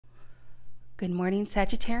Good morning,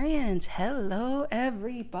 Sagittarians. Hello,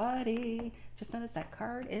 everybody. Just noticed that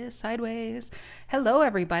card is sideways. Hello,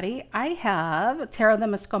 everybody. I have Tarot the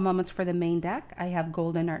Mystical Moments for the main deck. I have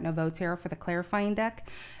Golden Art Nouveau Tarot for the clarifying deck.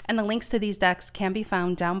 And the links to these decks can be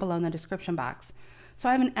found down below in the description box. So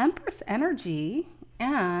I have an Empress energy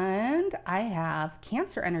and I have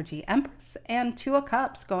Cancer energy. Empress and Two of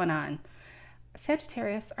Cups going on.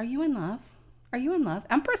 Sagittarius, are you in love? Are you in love?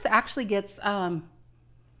 Empress actually gets...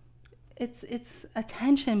 It's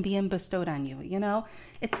attention being bestowed on you, you know.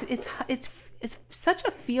 It's such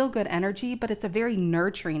a feel-good energy, but it's a very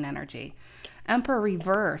nurturing energy. Emperor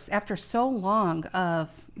reverse after so long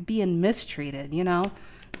of being mistreated, you know.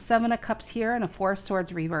 Seven of Cups here and a Four of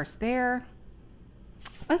Swords reverse there.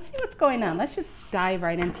 Let's see what's going on. Let's just dive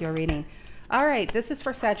right into your reading. All right, this is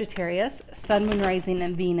for Sagittarius, Sun, Moon, Rising,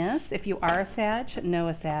 and Venus. If you are a Sag, know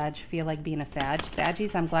a Sag, feel like being a Sag.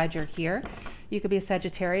 Saggies, I'm glad you're here. You could be a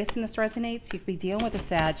Sagittarius and this resonates. You could be dealing with a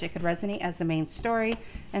Sag. It could resonate as the main story,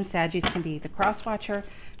 and Saggies can be the cross-watcher.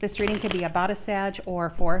 This reading could be about a Sag or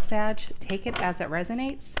for a Sag. Take it as it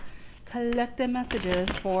resonates. Collective messages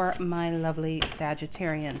for my lovely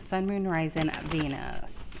Sagittarian, Sun, Moon, Rising,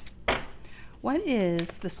 Venus. What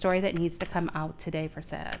is the story that needs to come out today for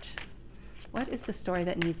Sag? What is the story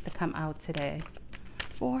that needs to come out today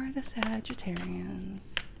for the Sagittarians?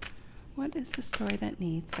 What is the story that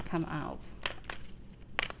needs to come out?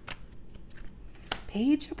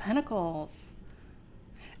 Page of Pentacles.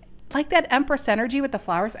 Like that Empress energy with the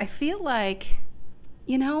flowers, I feel like,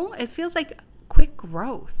 you know, it feels like quick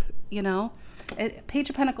growth, you know. Page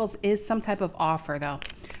of Pentacles is some type of offer, though.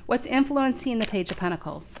 What's influencing the Page of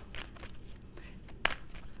Pentacles?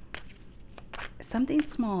 Something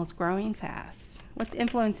small is growing fast. What's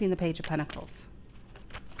influencing the Page of Pentacles?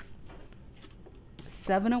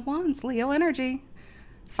 Seven of Wands, Leo energy.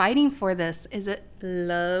 Fighting for this. Is it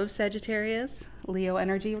love, Sagittarius? Leo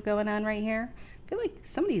energy going on right here. I feel like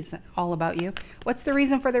somebody's all about you. What's the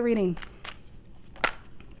reason for the reading?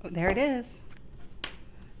 Oh, there it is.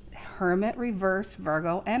 Hermit reverse,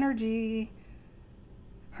 Virgo energy.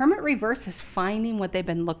 Hermit reverse is finding what they've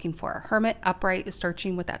been looking for. Hermit upright is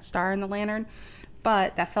searching with that star in the lantern.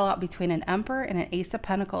 But that fell out between an Emperor and an Ace of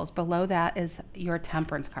Pentacles. Below that is your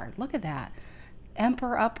Temperance card. Look at that.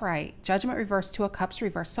 Emperor upright. Judgment reverse. Two of Cups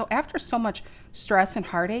reverse. So after so much stress and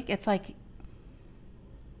heartache, it's like,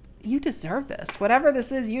 you deserve this. Whatever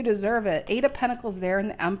this is, you deserve it. Eight of Pentacles there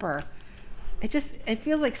and the Emperor. It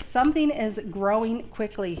feels like something is growing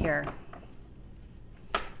quickly here.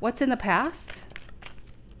 What's in the past?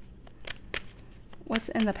 What's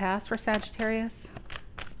in the past for Sagittarius?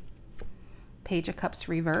 Page of Cups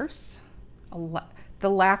reverse. The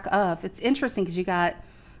lack of. It's interesting because you got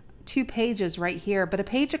two pages right here, but a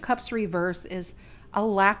Page of Cups reverse is a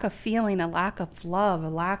lack of feeling, a lack of love, a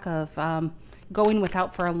lack of going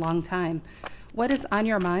without for a long time. What is on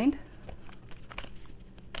your mind?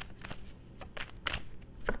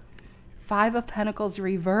 Five of Pentacles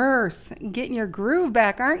reverse. Getting your groove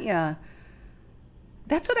back, aren't you?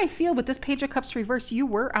 That's what I feel with this Page of Cups reverse. You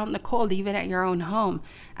were out in the cold, even at your own home.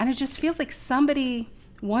 And it just feels like somebody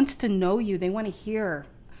wants to know you. They want to hear.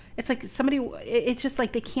 It's like somebody, it's just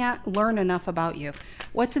like they can't learn enough about you.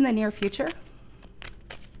 What's in the near future?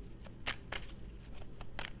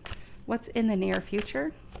 What's in the near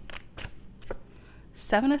future?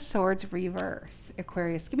 Seven of Swords reverse.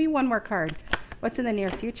 Aquarius. Give me one more card. What's in the near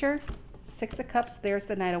future? Six of Cups. There's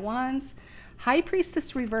the Knight of Wands. High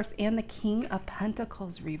Priestess reverse and the King of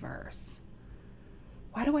Pentacles reverse.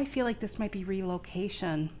 Why do I feel like this might be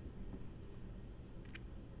relocation?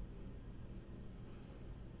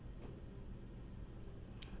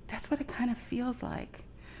 That's what it kind of feels like.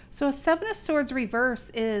 So a Seven of Swords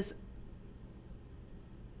reverse is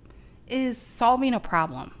solving a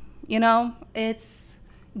problem. You know, it's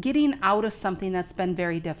getting out of something that's been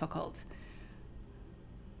very difficult.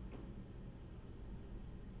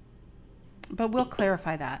 But we'll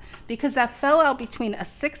clarify that because that fell out between a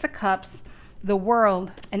Six of Cups, the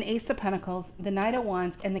World, an Ace of Pentacles, the Knight of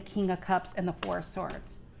Wands, and the King of Cups and the Four of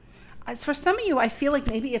Swords. As for some of you, I feel like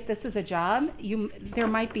maybe if this is a job, there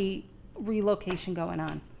might be relocation going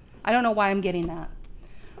on. I don't know why I'm getting that.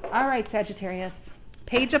 All right, Sagittarius.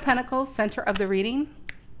 Page of Pentacles, center of the reading.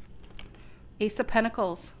 Ace of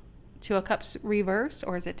Pentacles, Two of Cups reverse,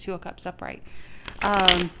 or is it Two of Cups upright?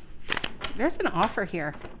 There's an offer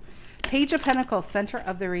here. Page of Pentacles, center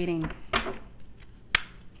of the reading.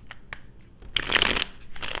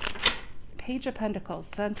 Page of Pentacles,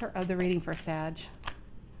 center of the reading for Sag.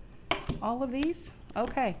 All of these?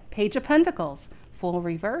 Okay. Page of Pentacles, Fool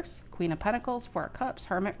reverse, Queen of Pentacles, Four of Cups,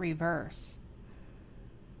 Hermit reverse.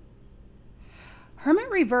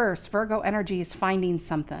 Hermit reverse, Virgo energy is finding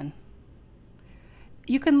something.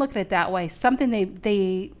 You can look at it that way. Something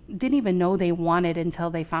they didn't even know they wanted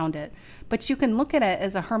until they found it. But you can look at it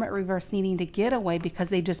as a Hermit reverse needing to get away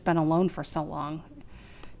because they've just been alone for so long.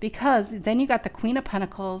 Because then you got the Queen of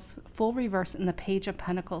Pentacles, full reverse, and the Page of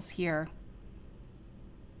Pentacles here.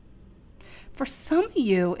 For some of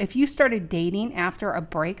you, if you started dating after a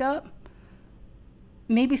breakup,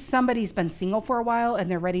 maybe somebody's been single for a while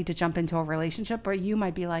and they're ready to jump into a relationship, or you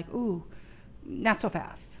might be like, ooh, not so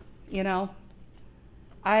fast, you know?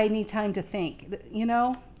 I need time to think, you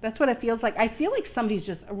know? That's what it feels like. I feel like somebody's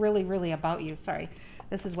just really, really about you. Sorry.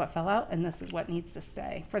 This is what fell out, and this is what needs to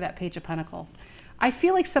stay for that Page of Pentacles. I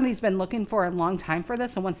feel like somebody's been looking for a long time for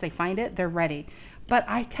this, and once they find it, they're ready. But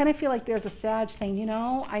I kind of feel like there's a Sag saying, you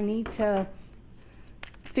know, I need to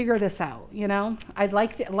figure this out, you know? I'd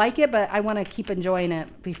like it, but I want to keep enjoying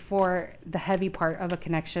it before the heavy part of a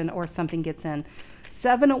connection or something gets in.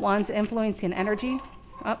 7 of Wands, influencing energy.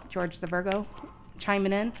 Oh, George the Virgo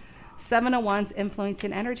chiming in. 7 of Wands,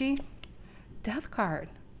 influencing energy. Death card.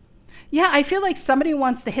 Yeah, I feel like somebody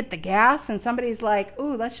wants to hit the gas and somebody's like,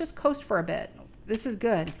 ooh, let's just coast for a bit. This is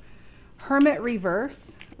good. Hermit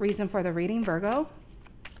reverse. Reason for the reading, Virgo.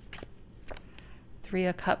 3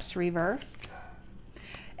 of Cups reverse.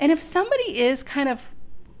 And if somebody is kind of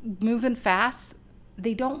moving fast,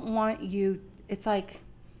 they don't want you, it's like,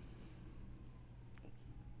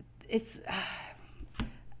 it's,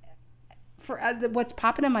 for what's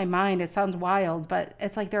popping in my mind, it sounds wild, but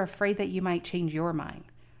it's like they're afraid that you might change your mind.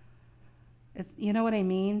 It's, you know what I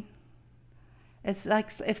mean? It's like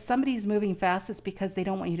if somebody's moving fast, it's because they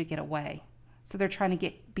don't want you to get away. So they're trying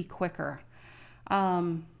to be quicker.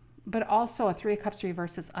 But also a 3 of Cups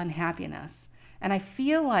reverse is unhappiness. And I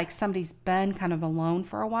feel like somebody's been kind of alone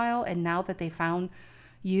for a while, and now that they found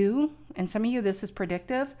you, and some of you, this is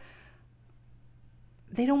predictive,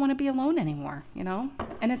 they don't want to be alone anymore, you know?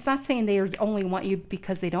 And it's not saying they only want you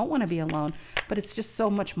because they don't want to be alone, but it's just so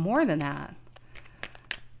much more than that.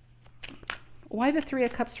 Why the 3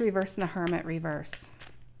 of Cups reverse and the Hermit reverse?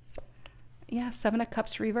 Yeah, 7 of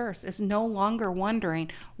Cups reverse is no longer wondering,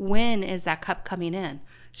 when is that cup coming in?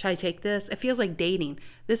 Should I take this? It feels like dating.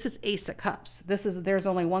 This is Ace of Cups. There's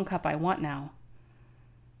only one cup I want now.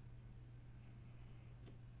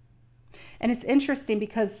 And it's interesting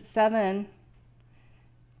because 7,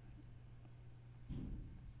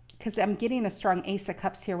 because I'm getting a strong Ace of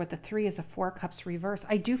Cups here with the 3 is a 4 of Cups reverse.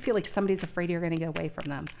 I do feel like somebody's afraid you're going to get away from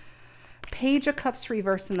them. Page of Cups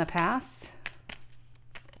reverse in the past.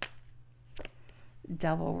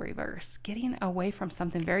 Devil reverse. Getting away from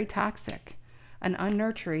something very toxic and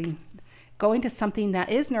unnurturing. Going to something that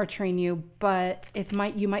is nurturing you, but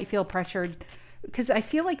you might feel pressured. Because I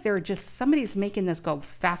feel like somebody's making this go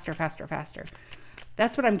faster, faster, faster.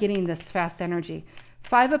 That's what I'm getting, this fast energy.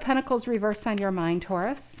 5 of Pentacles reverse on your mind,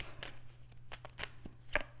 Taurus.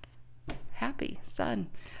 Happy Sun.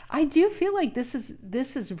 I do feel like this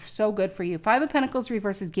is so good for you. 5 of Pentacles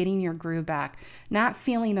reverse is getting your groove back, not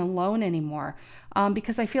feeling alone anymore.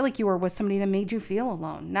 Because I feel like you were with somebody that made you feel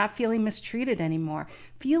alone, not feeling mistreated anymore,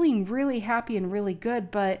 feeling really happy and really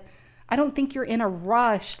good. But I don't think you're in a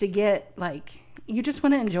rush to get, like, you just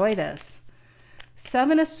want to enjoy this.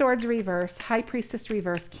 7 of Swords reverse, High Priestess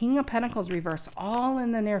reverse, King of Pentacles reverse, all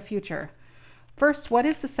in the near future. First, what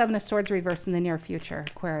is the 7 of Swords reverse in the near future,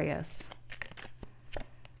 Aquarius?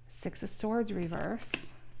 6 of Swords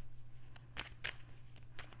reverse.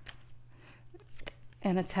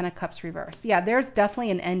 And a 10 of Cups reverse. Yeah, there's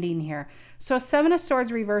definitely an ending here. So 7 of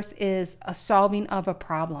Swords reverse is a solving of a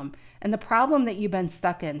problem. And the problem that you've been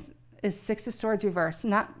stuck in is 6 of Swords reverse.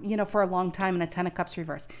 Not, you know, for a long time, and a 10 of Cups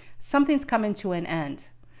reverse. Something's coming to an end.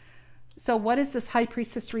 So what is this High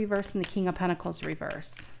Priestess reverse and the King of Pentacles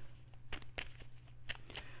reverse?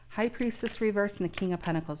 High Priestess reverse and the King of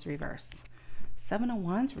Pentacles reverse. 7 of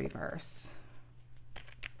Wands reverse.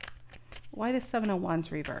 Why the 7 of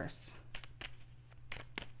Wands reverse?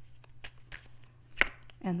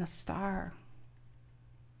 And the Star.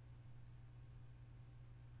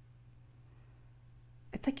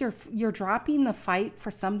 It's like you're dropping the fight for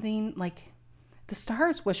something. Like, the Star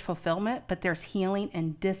is wish fulfillment, but there's healing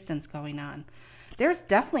and distance going on. There's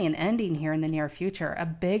definitely an ending here in the near future, a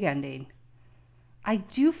big ending. I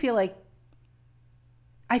feel like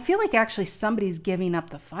actually somebody's giving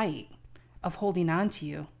up the fight of holding on to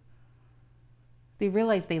you. They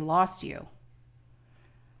realize they lost you.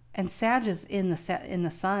 And Sag is in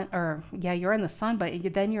the sun, or yeah, you're in the sun,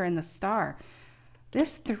 but then you're in the Star.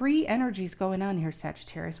 There's 3 energies going on here,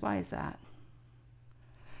 Sagittarius. Why is that?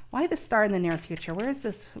 Why the Star in the near future? Where is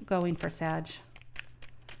this going for Sag?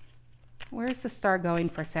 Where's the star going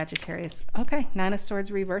for Sagittarius? Okay, Nine of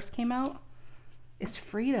Swords reverse came out. It's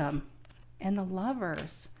freedom and the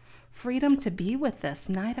Lovers. Freedom to be with this.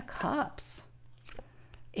 Knight of Cups.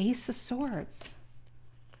 Ace of Swords.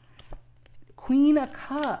 Queen of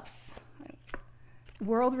Cups.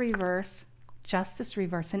 World reverse. Justice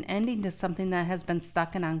reverse. An ending to something that has been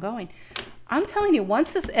stuck and ongoing. I'm telling you,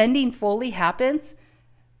 once this ending fully happens,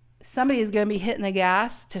 somebody is going to be hitting the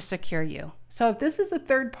gas to secure you. So if this is a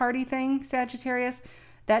third party thing, Sagittarius,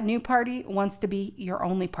 that new party wants to be your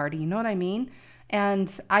only party. You know what I mean?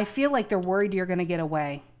 And I feel like they're worried you're going to get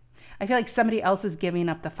away. I feel like somebody else is giving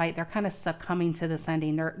up the fight. They're kind of succumbing to this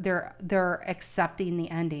ending. They're accepting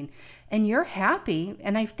the ending. And you're happy.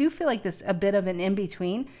 And I do feel like this a bit of an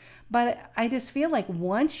in-between. But I just feel like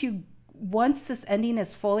once this ending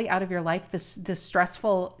is fully out of your life, this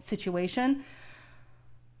stressful situation,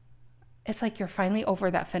 it's like you're finally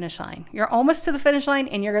over that finish line. You're almost to the finish line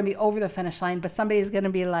and you're going to be over the finish line, but somebody's going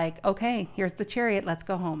to be like, okay, here's the chariot. Let's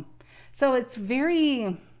go home. So it's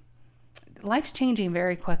life's changing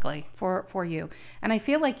very quickly for you. And I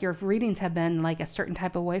feel like your readings have been like a certain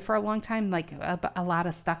type of way for a long time, like a lot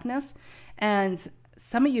of stuckness. And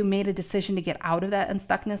some of you made a decision to get out of that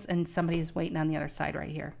unstuckness and somebody's waiting on the other side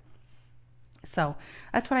right here. So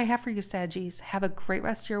that's what I have for you, Saggies. Have a great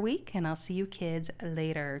rest of your week and I'll see you kids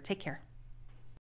later. Take care.